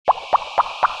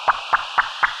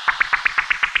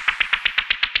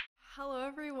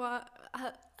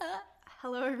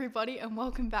Hello everybody and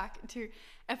welcome back to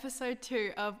episode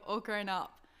 2 of All Grown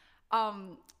Up.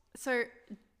 So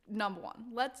number one,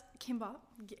 Kimber,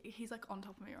 he's like on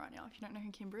top of me right now. If you don't know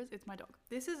who Kimber is, it's my dog.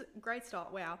 This is a great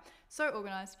start, wow, so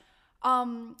organised.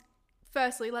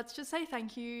 Firstly, let's just say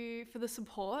thank you for the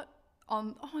support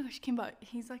on, oh my gosh, Kimber,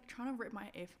 he's like trying to rip my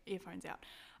earphones out.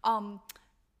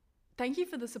 Thank you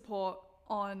for the support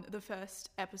on the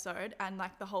first episode and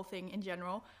like the whole thing in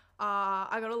general.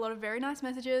 I got a lot of very nice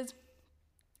messages.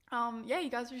 You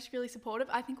guys are just really supportive.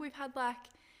 I think we've had like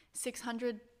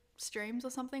 600 streams or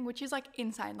something, which is like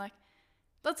insane. Like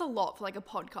that's a lot for like a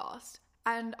podcast.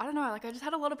 And I don't know, like I just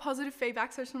had a lot of positive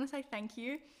feedback. So I just want to say thank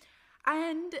you.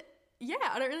 And yeah,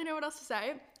 I don't really know what else to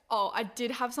say. Oh, I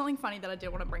did have something funny that I did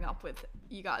want to bring up with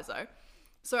you guys though.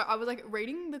 So I was like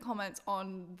reading the comments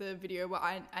on the video where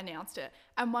I announced it,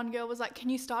 and one girl was like, can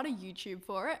you start a YouTube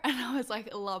for it? And I was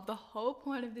like, love, the whole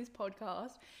point of this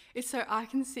podcast is so I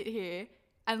can sit here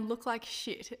and look like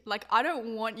shit. Like I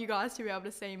don't want you guys to be able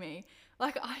to see me.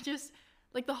 Like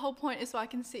the whole point is so I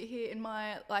can sit here in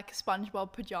my like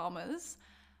SpongeBob pajamas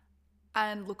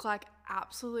and look like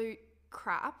absolute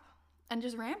crap and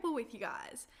just ramble with you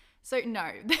guys. So no,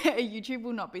 YouTube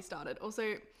will not be started.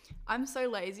 Also, I'm so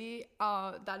lazy.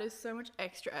 That is so much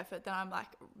extra effort that I'm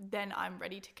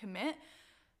ready to commit.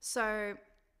 So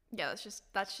yeah,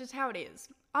 that's just how it is.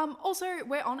 Also,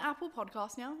 we're on Apple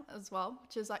Podcasts now as well,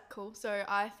 which is like cool. So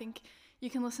I think you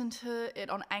can listen to it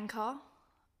on Anchor,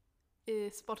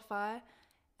 Spotify,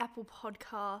 Apple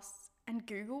Podcasts, and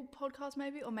Google Podcasts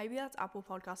maybe, or maybe that's Apple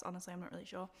Podcasts. Honestly, I'm not really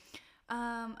sure.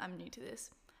 I'm new to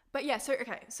this. But yeah, so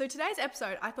today's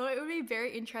episode, I thought it would be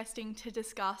very interesting to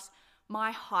discuss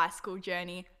my high school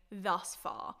journey thus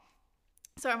far.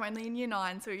 So I'm only in year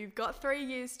 9, so you've got 3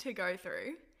 years to go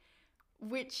through,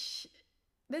 which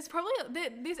this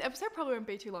episode probably won't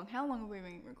be too long. How long have we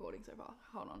been recording so far?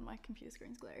 Hold on, my computer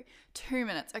screen's glary. 2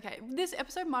 minutes. Okay, this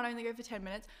episode might only go for 10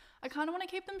 minutes. I kind of want to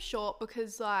keep them short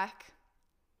because like,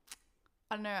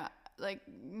 I don't know, like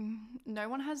no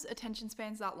one has attention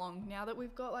spans that long. Now that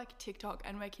we've got like TikTok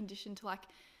and we're conditioned to like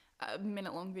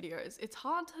minute-long videos, it's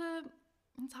hard to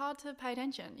pay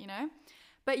attention, you know?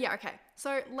 But yeah, okay.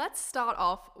 So let's start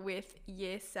off with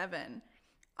year 7.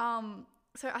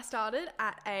 So I started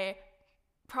at a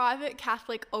private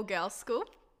Catholic all-girls school.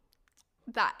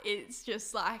 That is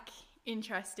just like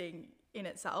interesting in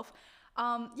itself.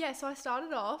 So I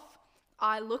started off,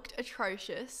 I looked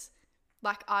atrocious.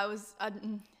 Like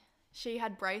she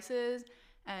had braces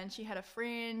and she had a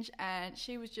fringe and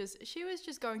she was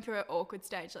just going through an awkward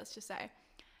stage, let's just say.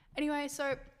 Anyway,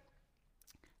 so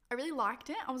I really liked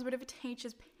it. I was a bit of a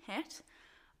teacher's pet.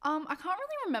 I can't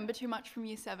really remember too much from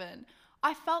year 7.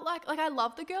 I felt like I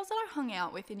loved the girls that I hung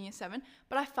out with in year 7,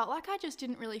 but I felt like I just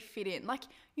didn't really fit in. Like,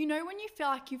 you know when you feel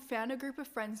like you've found a group of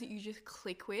friends that you just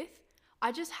click with?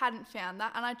 I just hadn't found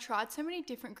that, and I tried so many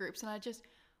different groups, and I feel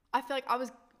like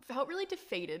felt really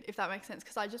defeated, if that makes sense,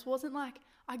 because I just didn't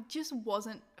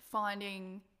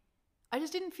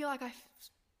feel like I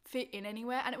fit in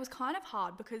anywhere. And it was kind of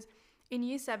hard because in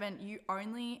year 7 you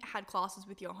only had classes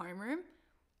with your homeroom,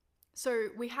 so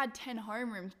we had 10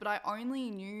 homerooms, but I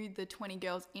only knew the 20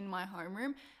 girls in my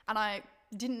homeroom and I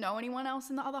didn't know anyone else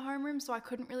in the other homeroom, so I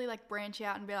couldn't really like branch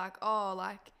out and be like, oh,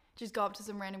 like just go up to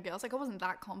some random girls. Like I wasn't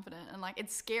that confident, and like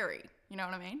it's scary, you know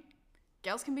what I mean?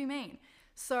 Girls can be mean.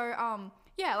 So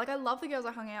like I love the girls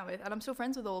I hung out with and I'm still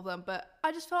friends with all of them, but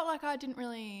I just felt like I didn't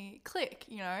really click,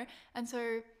 you know? And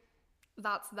so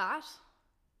that's that.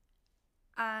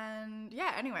 And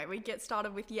yeah, anyway, we get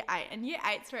started with year 8, and year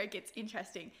 8's where it gets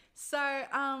interesting. So,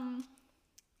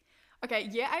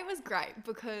 year 8 was great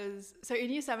because, so in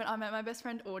year 7, I met my best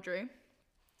friend Audrey.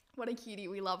 What a cutie,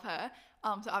 we love her.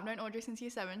 So I've known Audrey since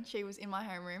year 7. She was in my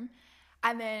homeroom.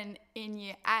 And then in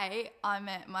year 8, I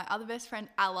met my other best friend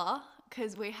Ella,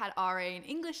 because we had RE in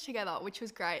English together, which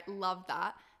was great. Loved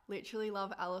that. Literally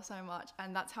love Ella so much.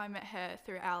 And that's how I met her,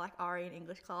 through our like RE in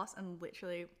English class, and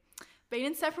literally been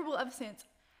inseparable ever since.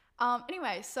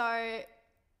 Anyway, so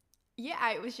year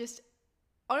 8 was just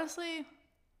honestly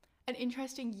an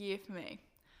interesting year for me.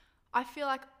 I feel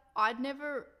like I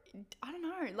don't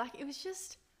know, like it was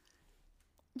just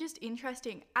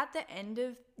interesting. At the end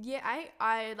of year 8,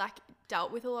 I like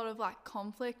dealt with a lot of like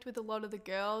conflict with a lot of the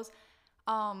girls.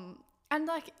 And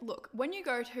like, look, when you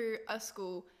go to a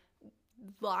school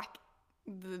like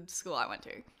the school I went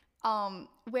to,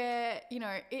 where, you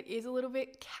know, it is a little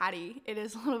bit catty, it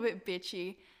is a little bit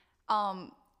bitchy,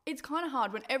 it's kind of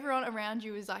hard when everyone around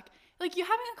you is like you're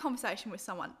having a conversation with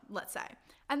someone, let's say,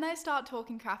 and they start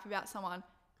talking crap about someone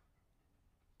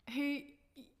who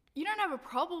you don't have a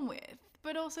problem with,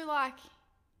 but also like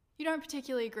you don't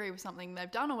particularly agree with something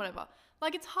they've done or whatever.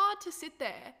 Like, it's hard to sit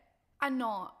there and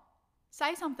not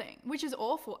say something, which is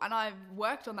awful. And I've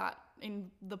worked on that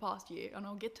in the past year, and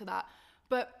I'll get to that.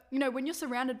 But, you know, when you're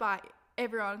surrounded by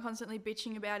everyone constantly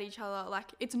bitching about each other,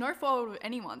 like, it's no fault of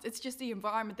anyone's. It's just the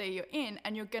environment that you're in,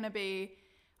 and you're going to be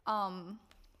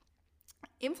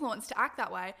influenced to act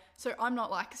that way. So I'm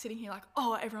not like sitting here like,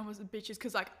 oh, everyone was bitches,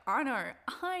 because like I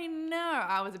know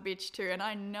I was a bitch too, and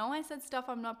I know I said stuff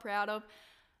I'm not proud of.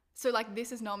 So like,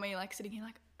 this is not me like sitting here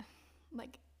like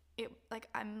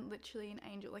I'm literally an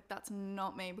angel. Like, that's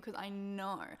not me, because I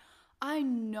know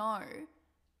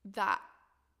that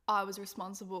I was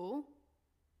responsible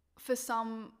for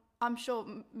some, I'm sure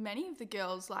many of the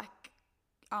girls like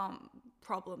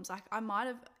problems. Like, I might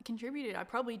have contributed, I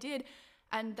probably did,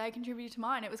 and they contributed to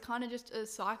mine. It was kind of just a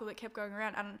cycle that kept going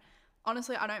around. And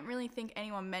honestly, I don't really think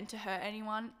anyone meant to hurt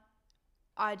anyone.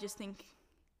 I just think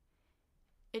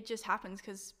it just happens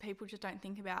because people just don't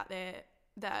think about the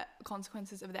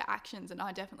consequences of their actions, and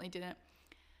I definitely didn't.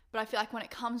 But I feel like when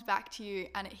it comes back to you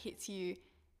and it hits you,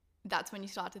 that's when you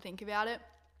start to think about it.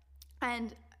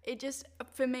 And it just,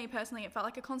 for me personally, it felt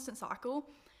like a constant cycle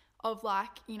of like,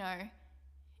 you know,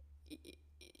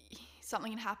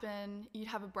 something would happen, you'd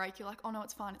have a break, you're like, oh no,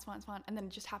 it's fine, and then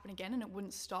it just happened again and it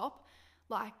wouldn't stop.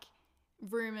 Like,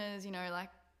 rumors, you know, like,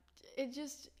 it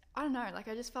just, I don't know, like,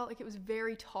 I just felt like it was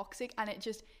very toxic, and it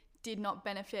just did not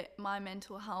benefit my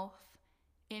mental health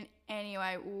in any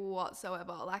way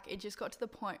whatsoever. Like, it just got to the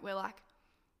point where like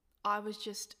I was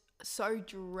just so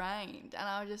drained, and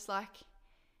I was just like,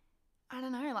 I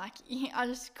don't know, like, I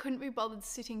just couldn't be bothered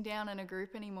sitting down in a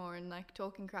group anymore and like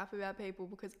talking crap about people,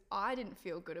 because I didn't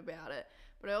feel good about it.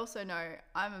 But I also know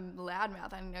I'm a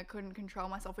loudmouth and I couldn't control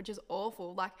myself, which is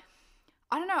awful. Like,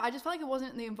 I don't know, I just felt like it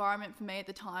wasn't the environment for me at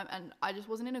the time, and I just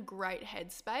wasn't in a great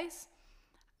headspace.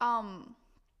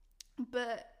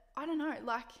 But I don't know,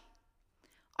 like,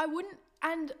 I wouldn't,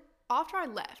 and after I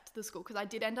left the school, because I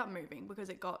did end up moving because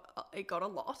it got a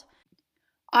lot.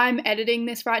 I'm editing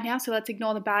this right now, so let's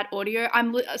ignore the bad audio.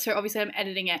 So obviously I'm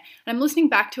editing it, and I'm listening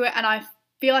back to it, and I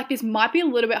feel like this might be a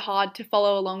little bit hard to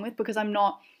follow along with, because I'm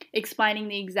not explaining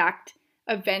the exact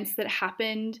events that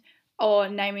happened or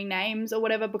naming names or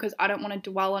whatever, because I don't want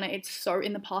to dwell on it. It's so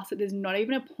in the past that there's not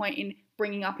even a point in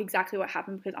bringing up exactly what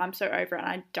happened, because I'm so over it and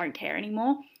I don't care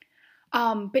anymore.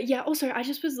 But yeah, also I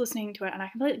just was listening to it and I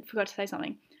completely forgot to say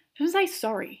something. I just want to say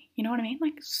sorry, you know what I mean?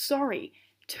 Like, sorry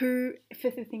for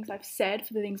the things I've said,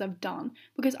 for the things I've done,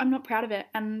 because I'm not proud of it,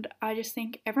 and I just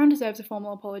think everyone deserves a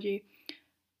formal apology,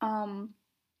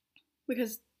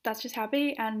 because that's just how it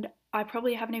be, and I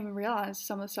probably haven't even realised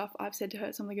some of the stuff I've said to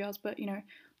hurt some of the girls, but, you know,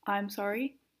 I'm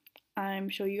sorry. I'm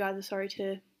sure you guys are sorry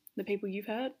to the people you've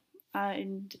hurt,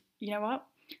 and you know what?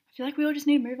 I feel like we all just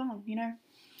need to move on, you know?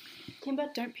 Kimber,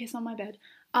 don't piss on my bed.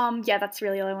 Yeah, that's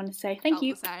really all I wanted to say. Thank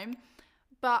you. The same.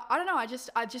 But I don't know, I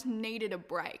just needed a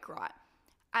break, right?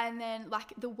 And then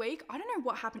like the week, I don't know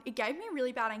what happened. It gave me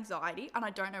really bad anxiety, and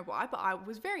I don't know why, but I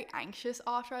was very anxious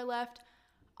after I left.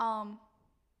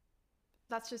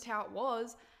 That's just how it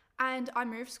was. And I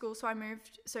moved school, so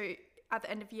at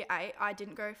the end of year 8, I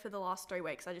didn't go for the last 3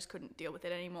 weeks. I just couldn't deal with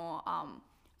it anymore.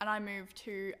 And I moved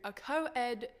to a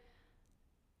co-ed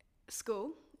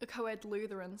school, a co-ed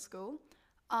Lutheran school.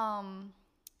 And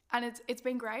it's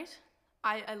been great.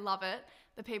 I love it.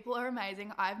 The people are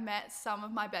amazing. I've met some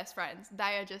of my best friends.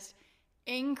 They are just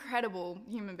incredible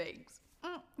human beings.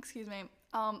 Excuse me.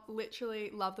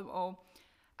 Literally love them all.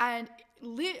 And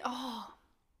it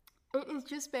has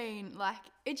just been like,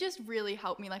 it just really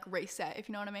helped me like reset, if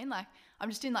you know what I mean. Like, I'm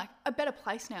just in like a better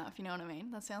place now, if you know what I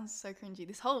mean. That sounds so cringy.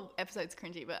 This whole episode's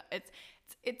cringy, but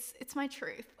it's my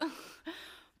truth.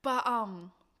 But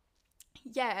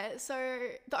yeah, so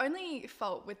the only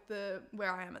fault with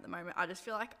where I am at the moment, I just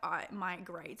feel like my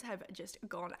grades have just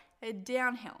gone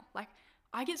downhill. Like,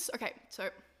 so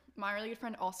my really good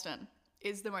friend Austin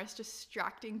is the most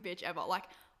distracting bitch ever. Like,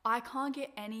 I can't get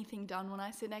anything done when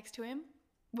I sit next to him,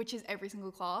 which is every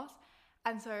single class.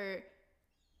 And so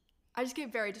I just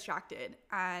get very distracted,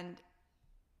 and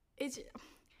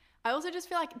I also just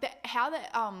feel like how the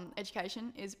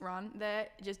education is run there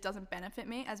just doesn't benefit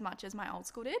me as much as my old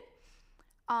school did.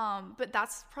 But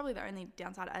that's probably the only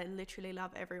downside. I literally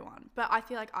love everyone, but I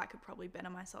feel like I could probably better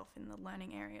myself in the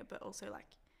learning area, but also like,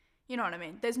 you know what I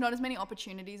mean? There's not as many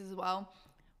opportunities as well.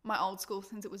 My old school,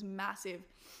 since it was massive,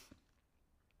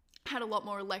 had a lot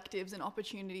more electives and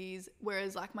opportunities,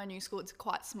 whereas like my new school, it's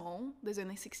quite small. There's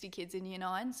only 60 kids in year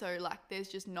 9, so like there's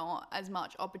just not as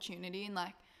much opportunity and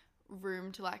like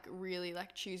room to like really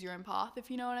like choose your own path,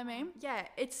 if you know what I mean. Yeah,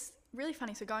 it's really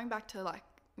funny. So going back to like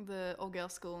the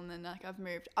all-girls school, and then like I've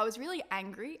moved, I was really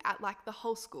angry at like the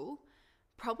whole school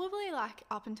probably like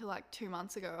up until like 2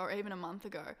 months ago or even a month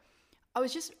ago, I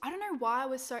don't know why I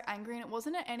was so angry, and it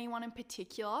wasn't at anyone in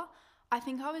particular. I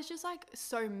think I was just like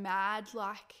so mad,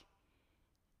 like,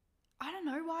 I don't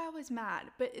know why I was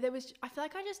mad, but I feel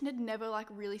like I just had never like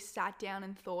really sat down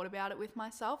and thought about it with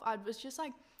myself. I was just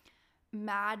like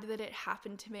mad that it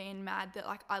happened to me, and mad that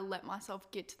like I let myself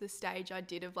get to the stage I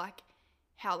did of like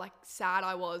how like sad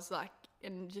I was, like,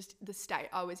 and just the state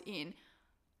I was in.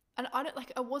 And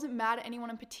I wasn't mad at anyone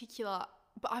in particular,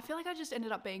 but I feel like I just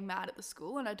ended up being mad at the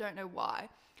school, and I don't know why.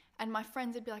 And my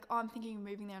friends would be like, oh, I'm thinking of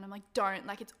moving there. And I'm like, don't,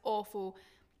 like, it's awful.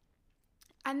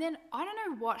 And then I don't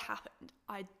know what happened.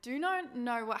 I do not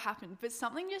know what happened, but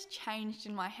something just changed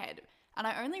in my head. And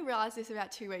I only realized this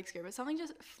about 2 weeks ago, but something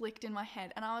just flicked in my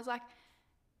head. And I was like,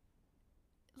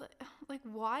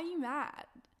 why are you mad?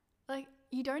 Like,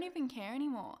 you don't even care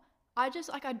anymore. I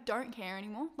don't care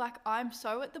anymore. Like, I'm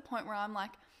so at the point where I'm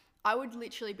like, I would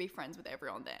literally be friends with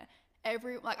everyone there. I've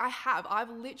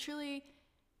literally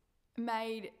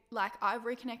I've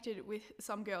reconnected with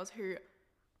some girls who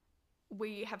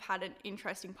we have had an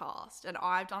interesting past, and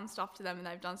I've done stuff to them and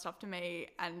they've done stuff to me,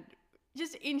 and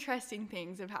just interesting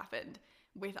things have happened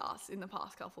with us in the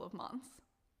past couple of months.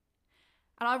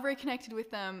 And I've reconnected with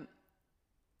them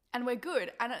and we're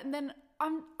good. And then I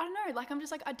don't know, like, I'm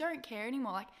just like, I don't care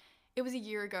anymore. Like, it was a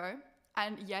year ago,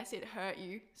 and yes, it hurt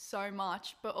you so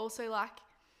much, but also like,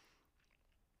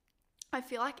 I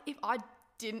feel like if I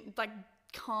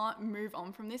can't move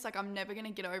on from this, like, I'm never going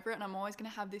to get over it, and I'm always going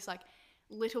to have this like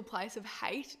little place of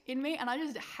hate in me, and I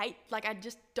just hate, like, I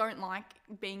just don't like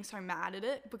being so mad at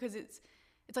it, because it's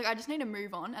like I just need to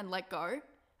move on and let go. And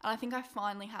I think I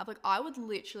finally have. Like, I would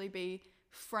literally be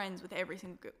friends with every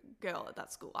single girl at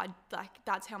that school.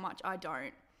 That's how much I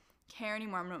don't care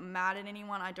anymore. I'm not mad at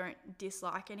anyone. I don't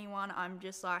dislike anyone. I'm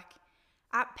just like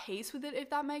at peace with it, if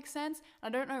that makes sense. I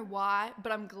don't know why,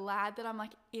 but I'm glad that I'm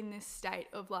like in this state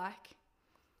of like,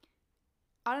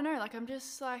 I don't know, like, I'm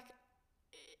just like,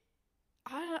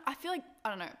 I feel like, I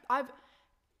don't know, I've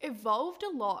evolved a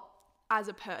lot as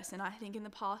a person, I think, in the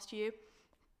past year.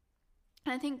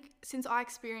 And I think since I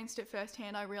experienced it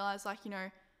firsthand, I realized, like, you know,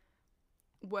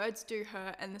 words do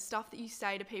hurt, and the stuff that you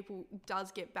say to people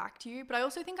does get back to you. But I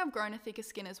also think I've grown a thicker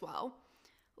skin as well.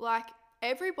 Like,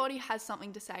 everybody has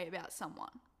something to say about someone,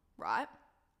 right?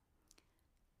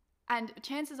 And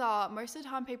chances are, most of the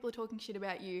time people are talking shit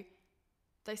about you,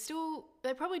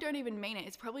 they probably don't even mean it.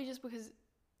 It's probably just because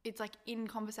it's like in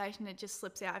conversation, it just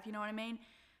slips out, if you know what I mean.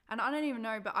 And I don't even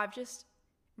know, but I've just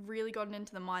really gotten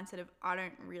into the mindset of I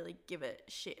don't really give a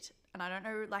shit. And I don't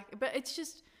know, like, but it's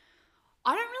just,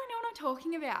 I don't really know what I'm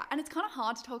talking about. And it's kind of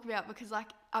hard to talk about because, like,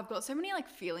 I've got so many like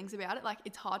feelings about it. Like,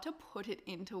 it's hard to put it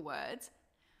into words.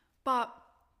 But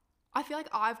I feel like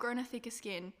I've grown a thicker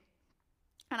skin.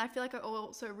 And I feel like I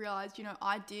also realized, you know,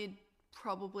 I did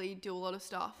probably do a lot of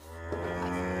stuff.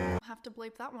 I have to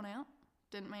bleep that one out.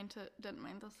 Didn't mean to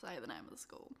say the name of the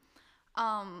school.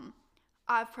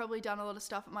 I've probably done a lot of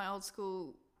stuff at my old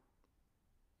school.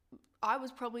 I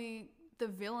was probably the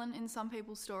villain in some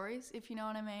people's stories, if you know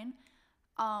what I mean.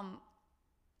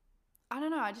 I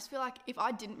don't know. I just feel like if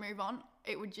I didn't move on,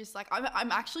 it would just like,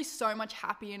 I'm actually so much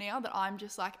happier now that I'm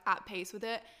just like at peace with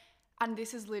it. And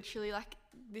this is literally like,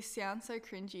 this sounds so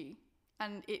cringy,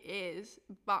 and it is,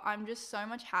 but I'm just so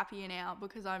much happier now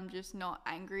because I'm just not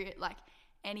angry at like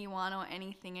anyone or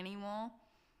anything anymore.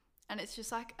 And it's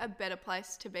just like a better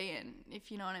place to be in,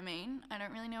 if you know what I mean. I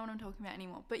don't really know what I'm talking about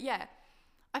anymore. But yeah,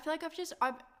 I feel like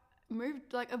I've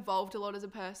moved, like, evolved a lot as a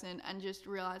person, and just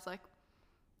realized like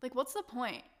what's the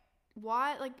point?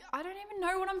 Why? Like, I don't even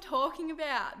know what I'm talking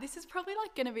about. This is probably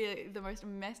like going to be the most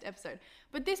messed episode.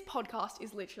 But this podcast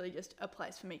is literally just a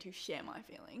place for me to share my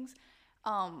feelings.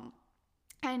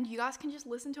 And you guys can just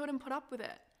listen to it and put up with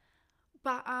it.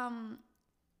 But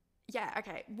yeah,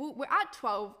 okay. We're at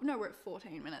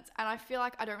 14 minutes, and I feel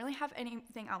like I don't really have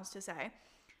anything else to say.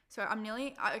 So I'm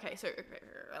nearly, okay, so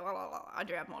I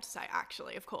do have more to say,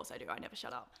 actually. Of course I do. I never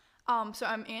shut up. So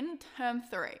I'm in term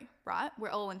 3, right? We're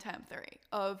all in term 3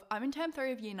 I'm in term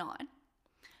 3 of year 9,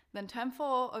 then term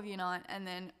 4 of year 9, and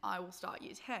then I will start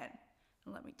year 10.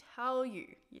 And let me tell you,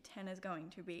 year 10 is going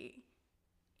to be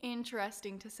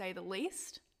interesting, to say the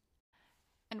least.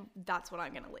 And that's what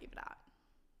I'm going to leave it at.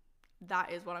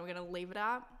 That is what I'm going to leave it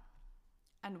at.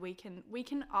 And we can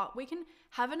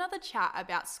have another chat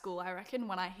about school, I reckon,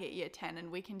 when I hit year 10, and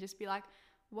we can just be like,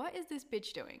 what is this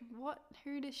bitch doing?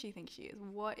 Who does she think she is?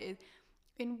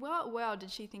 In what world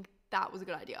did she think that was a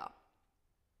good idea?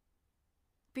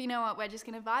 But you know what? We're just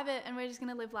going to vibe it, and we're just going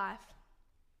to live life.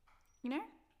 You know?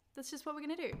 That's just what we're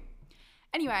going to do.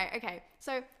 Anyway, okay.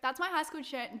 So that's my high school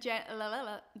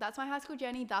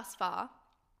journey thus far.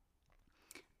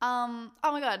 Oh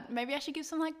my god, maybe I should give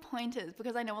some like pointers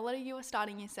because I know a lot of you are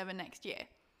starting year 7 next year.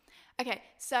 Okay,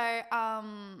 so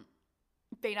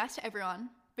be nice to everyone,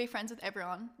 be friends with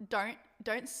everyone.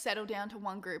 Don't settle down to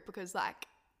one group because like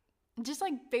just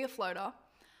like be a floater.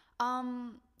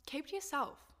 Keep to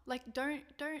yourself. Like don't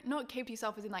not keep to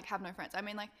yourself as in like have no friends. I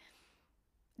mean like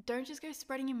don't just go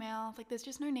spreading your mouth. Like there's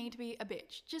just no need to be a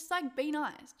bitch. Just like be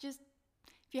nice. Just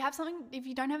if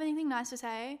you don't have anything nice to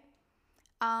say,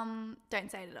 don't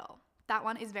say it at all. That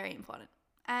one is very important.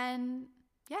 And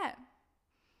yeah,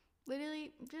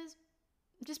 literally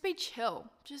just be chill.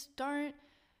 Just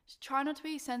try not to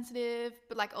be sensitive,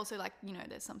 but like also like, you know,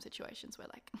 there's some situations where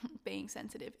like being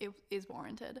sensitive is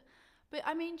warranted. But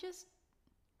I mean, just,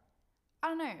 I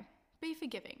don't know, be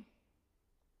forgiving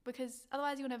because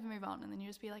otherwise you'll never move on and then you'll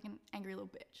just be like an angry little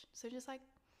bitch. So just like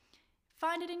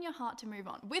find it in your heart to move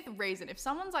on with reason. If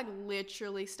someone's like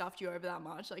literally stuffed you over that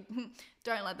much, like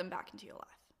don't let them back into your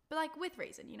life. But like with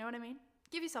reason, you know what I mean?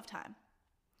 Give yourself time.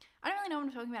 I don't really know what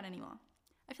I'm talking about anymore.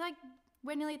 I feel like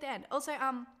we're nearly at the end. Also,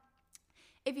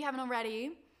 if you haven't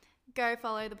already, go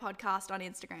follow the podcast on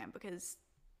Instagram because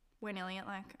we're nearly at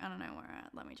like, I don't know where we're at.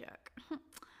 Let me check.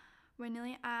 We're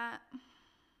nearly at,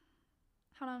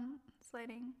 hold on, it's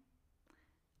loading.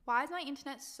 Why is my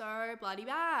internet so bloody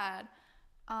bad?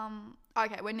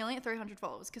 Okay, we're nearly at 300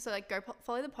 followers. So like go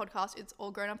follow the podcast. It's All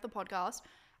Grown Up the podcast.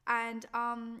 And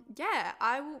yeah,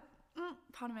 I will,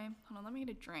 pardon me. Hold on, let me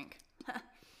get a drink.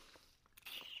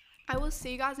 I will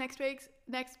see you guys next week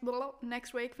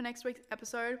for next week's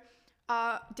episode.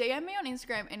 DM me on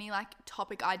Instagram any like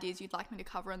topic ideas you'd like me to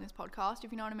cover on this podcast,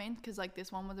 if you know what I mean. Because like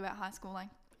this one was about high school. Like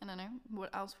I don't know,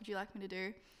 what else would you like me to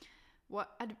do?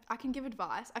 I can give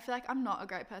advice. I feel like I'm not a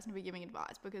great person to be giving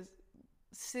advice because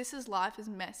sis's life is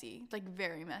messy, like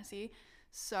very messy.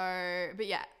 So, but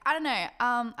yeah, I don't know.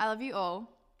 I love you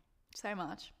all so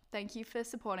much. Thank you for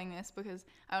supporting this because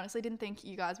I honestly didn't think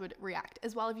you guys would react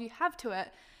as well if you have to it.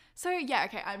 So yeah,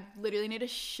 okay, I literally need to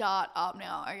shut up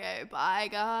now. Okay, bye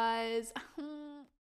guys.